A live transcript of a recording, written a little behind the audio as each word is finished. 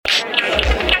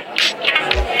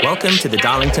Welcome to the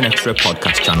Darlington Extra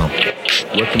podcast channel,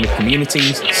 working with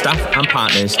communities, staff and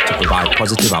partners to provide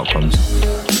positive outcomes.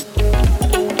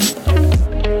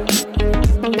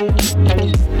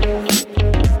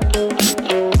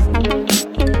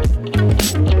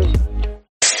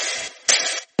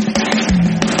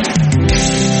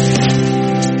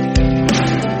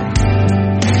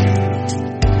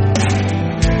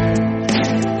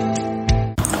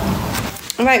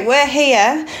 Right, we're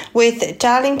here with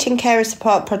Darlington Carer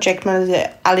Support Project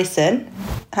Manager Alison.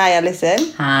 Hi,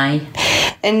 Alison. Hi.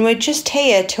 And we're just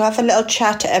here to have a little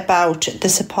chat about the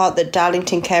support that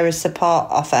Darlington Carer Support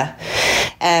offer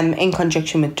in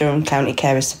conjunction with Durham County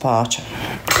Carer Support.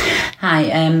 Hi,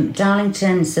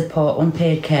 Darlington support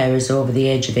unpaid carers over the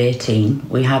age of 18.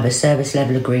 We have a service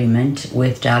level agreement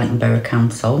with Darlington Borough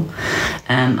Council.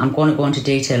 I'm going to go into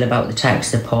detail about the type of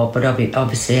support, but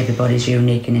obviously everybody's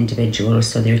unique and individual,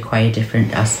 so they require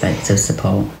different aspects of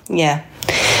support. Yeah.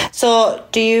 So,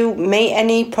 do you meet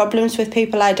any problems with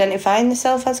people identifying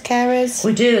themselves as carers?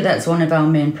 We do. That's one of our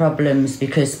main problems,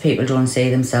 because people don't see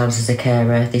themselves as a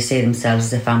carer. They see themselves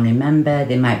as a family member.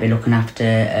 They might be looking after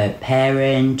a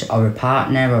parent or a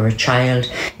partner or a child,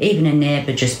 even a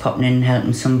neighbour just popping in and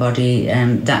helping somebody.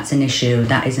 That's an issue.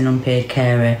 That is an unpaid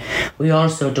carer. We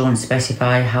also don't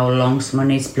specify how long someone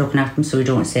needs to be looking after them, so we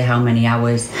don't say how many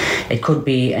hours. It could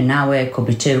be an hour, it could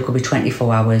be 2, it could be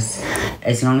 24 hours.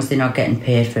 As long as they're not getting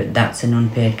paid for it, that's an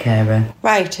unpaid carer.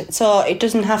 Right, so it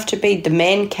doesn't have to be the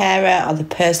main carer or the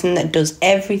person that does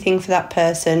everything for that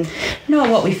person.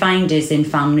 No, what we find is in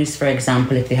families, for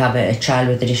example, if they have a child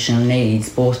with additional needs,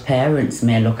 both parents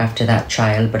may look after that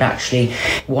child, but actually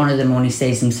one of them only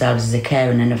sees themselves as a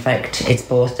carer, and in effect it's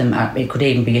both them. It could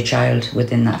even be a child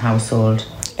within that household.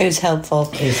 It was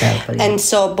helpful. It was helpful, yeah. And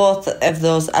so both of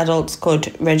those adults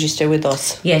could register with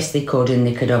us? Yes, they could, and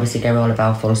they could obviously get all of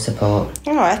our full support.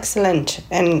 Oh, excellent.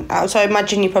 And so I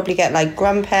imagine you probably get like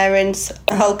grandparents,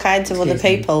 all kinds of other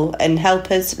people and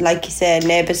helpers, like you say,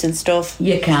 neighbours and stuff.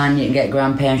 You can get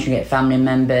grandparents, you get family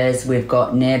members. We've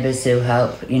got neighbours who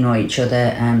help, each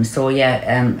other.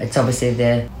 It's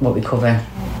obviously what we cover.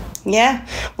 Yeah,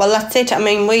 well, that's it. I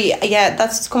mean,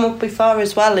 that's come up before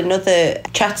as well in other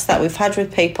chats that we've had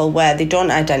with people where they don't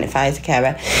identify as a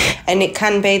carer. And it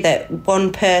can be that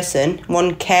one person,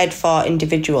 one cared for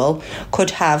individual, could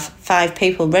have 5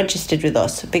 people registered with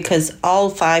us because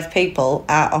all 5 people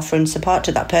are offering support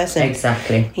to that person.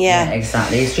 Exactly. Yeah,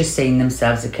 exactly. It's just seeing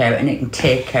themselves as a carer, and it can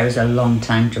take carers a long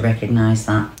time to recognise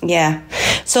that. Yeah.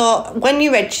 So when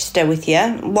you register with you,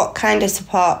 what kind of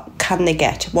support can they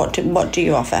get? What do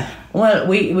you offer? Well,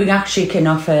 we actually can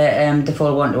offer the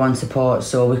full one-to-one support,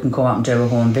 so we can come out and do a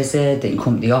home visit, they can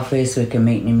come to the office, we can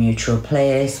meet in a mutual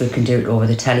place, we can do it over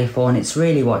the telephone. It's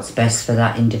really what's best for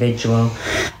that individual.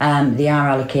 They are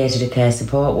allocated a care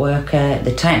support worker.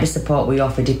 The type of support we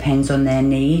offer depends on their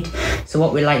need. So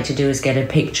what we like to do is get a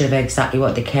picture of exactly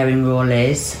what the caring role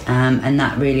is, and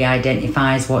that really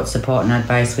identifies what support and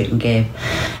advice we can give.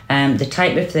 The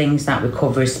type of things that we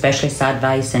cover is specialist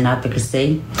advice and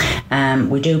advocacy.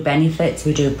 We do benefits,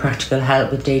 we do practical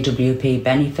help with DWP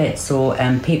benefits, so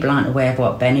people aren't aware of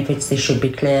what benefits they should be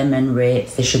claiming,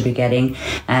 rates they should be getting.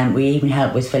 We even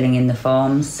help with filling in the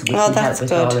forms. We can help with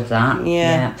good. All of that.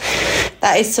 Yeah.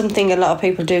 That is something a lot of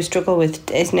people do struggle with,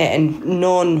 isn't it? And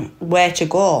knowing where to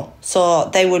go. So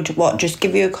they would, just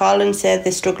give you a call and say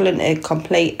they're struggling to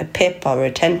complete a PIP or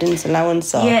attendance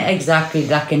allowance? Or... Yeah, exactly.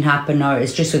 That can happen. Or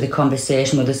it's just with a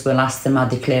conversation with us, we'll ask them, are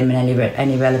they claiming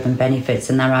any relevant benefits?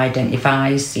 And that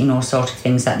identifies, sort of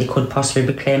things that they could possibly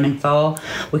be claiming for.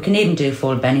 We can even do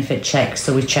full benefit checks,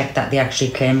 so we check that they're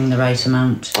actually claiming the right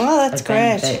amount. Oh, that's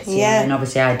great. Yeah. And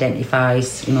obviously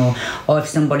identifies, or if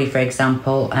somebody, for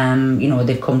example,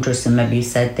 they've come to us and maybe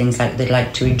said things like they'd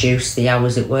like to reduce the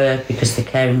hours at work because the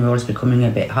caring role is becoming a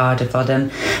bit harder for them,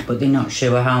 but they're not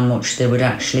sure how much they would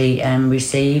actually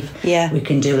receive. Yeah. We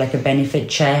can do like a benefit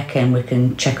check, and we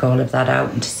can check all of that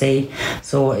out and to see.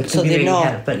 So it can be really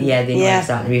helpful. They know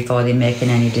exactly before they're making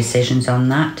any decisions on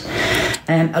that.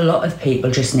 A lot of people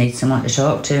just need someone to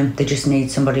talk to. They just need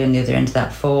somebody on the other end of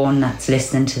that phone that's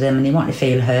listening to them, and they want to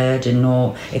feel heard and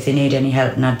know if they need any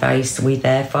help and advice, we're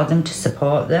there for them to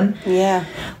support them. Yeah.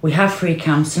 We have free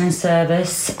counselling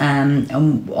service, and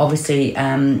obviously,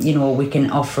 we can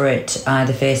offer it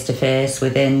either face-to-face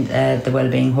within the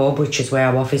Wellbeing Hub, which is where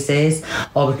our office is,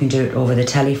 or we can do it over the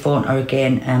telephone, or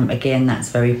again, that's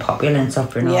very popular and it's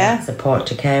offering all that support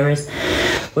to carers.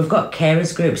 We've got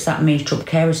carers groups that meet up.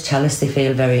 Carers tell us they feel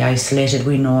feel very isolated.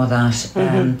 We know that.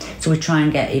 So we try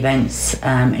and get events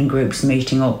in groups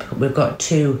meeting up. We've got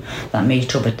 2 that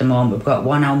meet up at the moment. We've got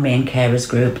one, our main carers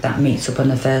group, that meets up on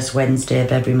the first Wednesday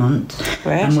of every month.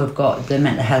 Right. And we've got the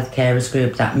mental health carers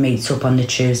group that meets up on the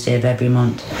Tuesday of every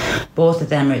month. Both of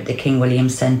them are at the King William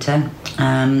Centre.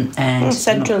 And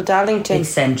Central Darlington. It's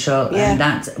central. Yeah. And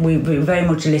that's, we very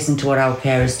much listen to what our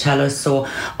carers tell us. So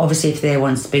obviously if they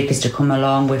want speakers to come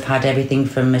along, we've had everything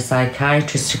from a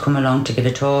psychiatrist to come along to give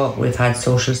a talk. We've had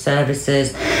social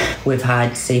services. We've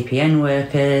had CPN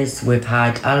workers. We've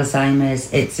had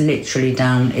Alzheimer's. It's literally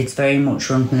down. It's very much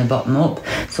run from the bottom up.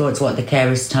 So it's what the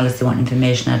carers tell us they want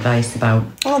information, advice about.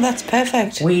 Oh, that's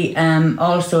perfect. We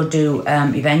also do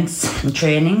events and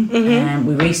training.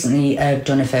 We recently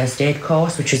done a first aid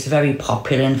course, which was very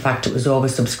popular. In fact, it was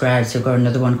oversubscribed, so we've got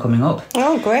another one coming up.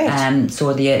 Oh, great.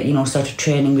 So the sort of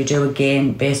training we do,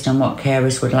 again based on what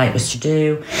carers would like us to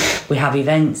do. We have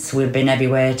events. We've been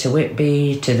everywhere, to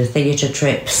Whitby, to the theatre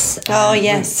trips. Oh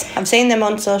yes, I've seen them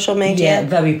on social media. Yeah,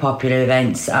 very popular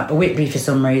events at Whitby for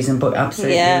some reason, but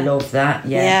absolutely love that.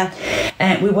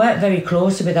 We work very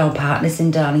closely with our partners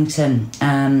in Darlington,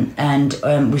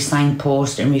 and we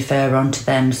signpost and refer on to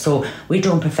them. So we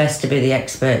don't profess to be the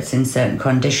experts in certain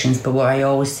conditions, but what I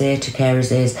always say to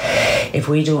carers is, if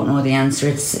we don't know the answer,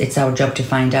 it's our job to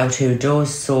find out who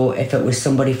does. So if it was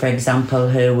somebody, for example,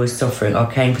 who was suffering or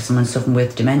caring for someone suffering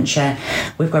with dementia,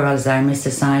 we've got Alzheimer's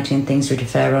Society and things we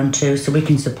refer on to, so we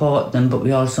can support them, but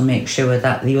we also make sure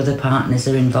that the other partners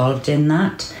are involved in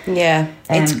that. Yeah,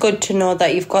 it's good to know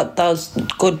that you've got those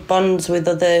good bonds with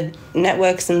other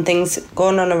networks and things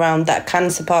going on around that can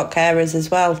support carers as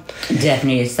well.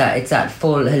 Definitely, it's that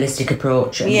full holistic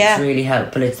approach, and it's really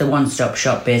helpful. It's the one-stop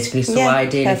shop basically. So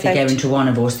ideally, if they go into one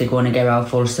of us, they're going to get our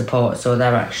full support. So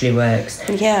that actually works.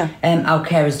 Yeah. Our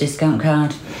carers discount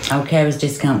card. Our carers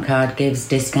discount card gives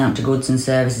discount to goods and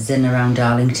services in and around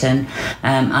Darlington,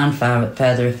 and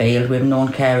further afield. We've known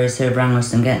carers who have rang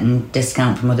us and getting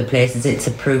discount from other places. It's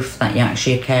a proof that you're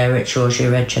actually a carer. It shows you're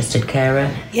a registered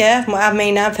carer. Yeah, I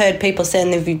mean, I've heard people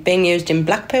saying they've been used in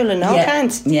Blackpool and all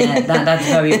kinds. Yeah, that's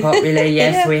very popular.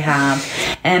 Yes, we have.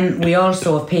 We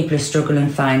also, if people are struggling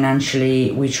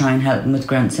financially, we try and help them with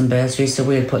grants and bursaries. So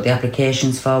we'll put the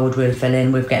applications forward, we'll fill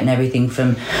in. We've getting everything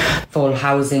from full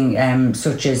housing,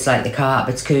 such as like the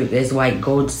carpets, coopers, white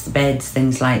goods, beds,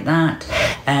 things like that.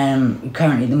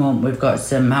 Currently at the moment we've got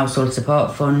some household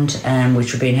support fund,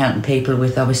 which we've been helping people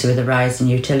with, obviously with the rise in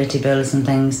utility bills and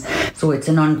things. So it's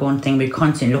an ongoing thing. We're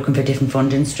constantly looking for different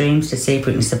funding streams to see if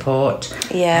we can support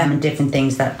and different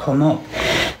things that come up.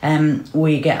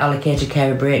 We get allocated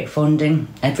carer break funding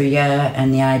every year,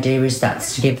 and the idea is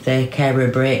that's to give the carer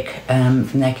a break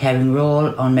from their caring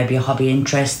role on maybe a hobby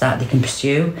interest that they can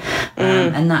pursue.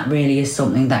 And that really is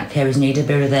something that carers need a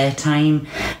bit of their time.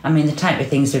 I mean, the type of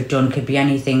things we've done could be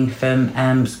anything from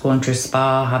going to a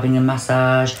spa, having a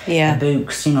massage,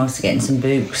 books, so getting some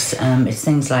books. It's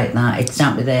things like that. It's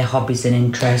down to their hobbies and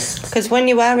interests. Because when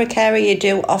you are a carer, you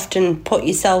do often put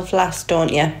yourself last,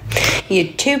 don't you?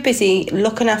 You're too busy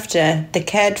looking after the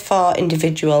cared for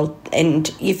individual, and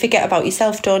you forget about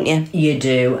yourself, don't you? You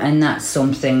do, and that's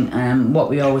something, what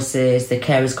we always say is the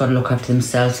carer's got to look after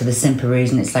themselves for the simple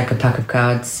reason it's like a pack of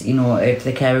cards. If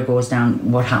the carer goes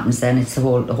down, what happens then? It's the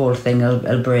whole thing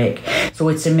will break. So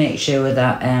it's to make sure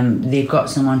that they've got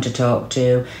someone to talk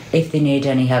to if they need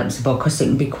any help and support, because it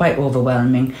can be quite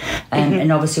overwhelming.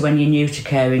 And obviously when you're new to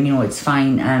caring, it's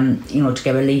fine, to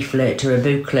get a leaflet or a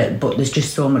booklet, but there's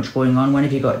just so much going on. When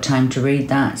have you got time to read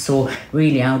that? So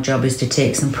really our job is to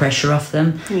take some pressure off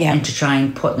them and to try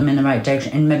and put them in the right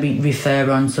direction and maybe refer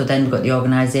on. So then we've got the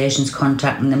organisations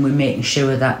contacting them. We're making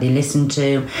sure that they listen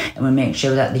to, and we make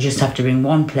sure that they just have to ring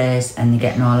one place and they're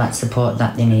getting all that support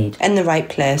that they need. In the right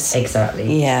place.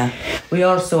 Exactly. Yeah. We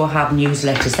also have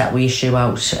newsletters that we issue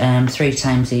out 3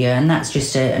 times a year, and that's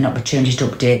just an opportunity to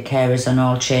update carers on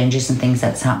all changes and things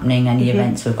that's happening, any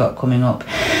events we've got coming up.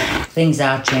 Things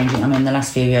are changing. I mean, the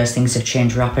last few years things have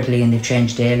changed rapidly, and they've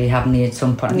changed daily, haven't they, at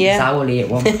some point? It's hourly at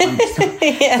one point.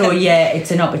 So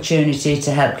it's an opportunity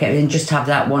to help carers and just have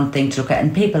that one thing to look at,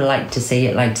 and people like to see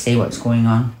what's going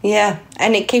on. Yeah,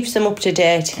 and it keeps them up to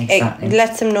date. Exactly. It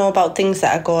lets them know about things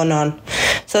that are going on.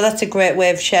 So that's a great way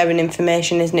of sharing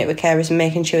information, isn't it, with carers, and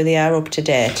making sure they are up to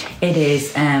date. It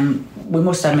is. we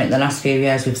must admit the last few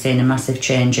years we've seen a massive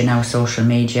change in our social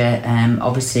media.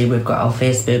 Obviously we've got our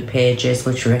Facebook pages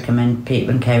which we recommend people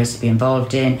and carers to be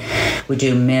involved in. We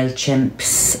do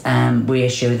MailChimps, we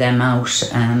issue them out,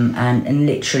 and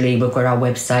literally we've got our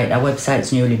website. Our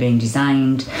website's newly being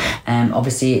designed.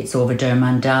 Obviously it's over Durham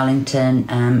and Darlington,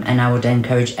 and I would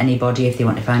encourage anybody, if they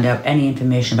want to find out any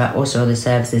information about us or the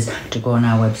services, to go on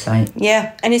our website.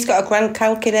 Yeah, and it's got a grant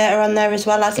calculator on there as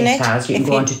well, hasn't it? It has. You can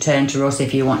go on to Turn to Us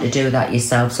if you want to do that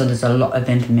yourself, so there's a lot of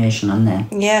information on there.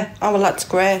 Yeah, oh well, that's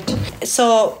great.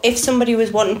 So if somebody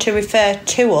was wanting to refer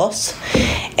to us,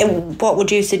 what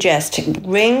would you suggest?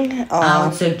 Ring? Or? I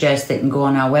would suggest they can go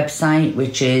on our website,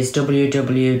 which is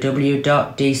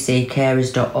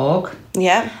www.dccarers.org.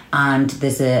 Yeah. And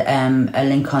there's a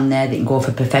link on there that you can go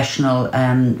for professional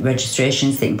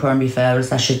registrations. They can put on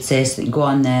referrals, I should say. So they can go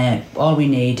on there. All we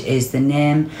need is the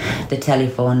name, the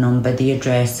telephone number, the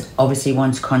address. Obviously,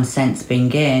 once consent's been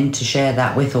gained, to share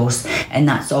that with us. And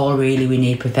that's all really we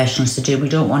need professionals to do. We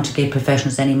don't want to give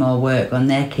professionals any more work on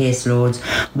their caseloads.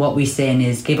 What we're saying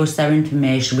is give us their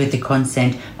information with the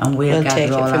consent, and we'll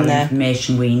gather all our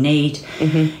information we need.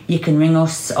 Mm-hmm. You can ring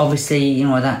us. Obviously,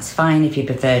 that's fine if you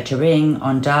prefer to ring.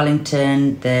 On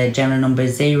Darlington, the general number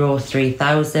is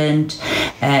 03000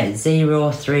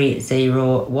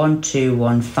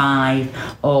 0301215,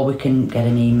 or we can get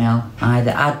an email,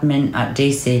 either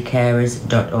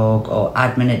admin@dccarers.org or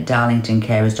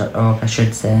admin@darlingtoncarers.org, I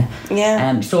should say.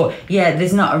 Yeah.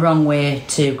 There's not a wrong way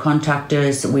to contact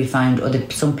us. We find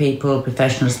some people,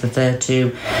 professionals, prefer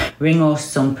to ring us.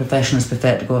 Some professionals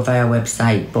prefer to go via our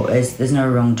website, but there's no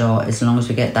wrong door as long as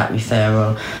we get that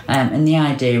referral. And the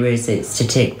idea is it's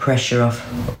to take pressure off,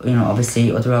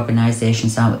 obviously other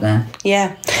organisations out there.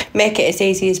 Yeah, make it as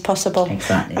easy as possible.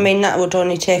 Exactly. I mean, that would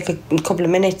only take a couple of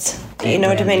minutes. You know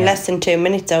what I mean? Yeah. Less than 2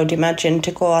 minutes, I would imagine,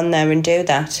 to go on there and do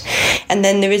that. And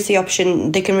then there is the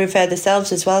option, they can refer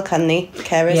themselves as well, can they,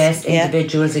 carers? Yes,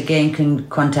 individuals again can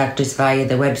contact us via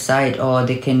the website, or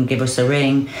they can give us a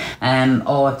ring,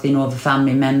 or if they know of a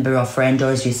family member or friend, or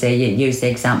as you say, you use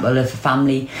the example of a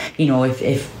family,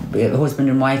 if a husband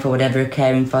and wife or whatever are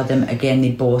caring for them, again, they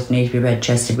both need to be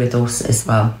registered with us as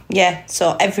well. Yeah,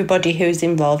 so everybody who's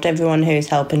involved, everyone who's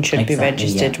helping should be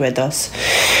registered with us.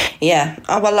 Yeah,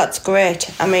 oh well, that's great.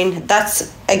 I mean,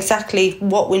 that's exactly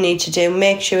what we need to do.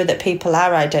 Make sure that people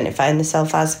are identifying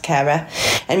themselves as a carer,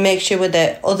 and make sure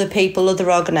that other people,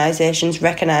 other organisations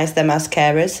recognise them as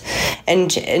carers,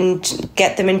 and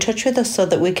get them in touch with us so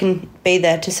that we can be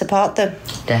there to support them.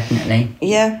 Definitely.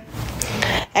 Yeah.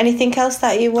 Anything else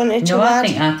that you wanted to add?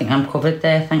 I think I'm covered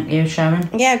there. Thank you, Sharon.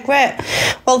 Yeah, great.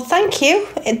 Well, thank you.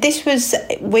 This was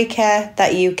We Care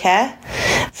That You Care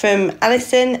from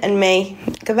Alison and me.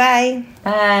 Goodbye.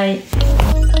 Bye.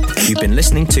 You've been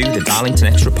listening to the Darlington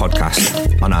Extra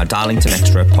podcast on our Darlington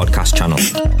Extra podcast channel.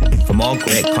 For more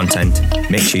great content,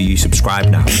 make sure you subscribe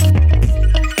now.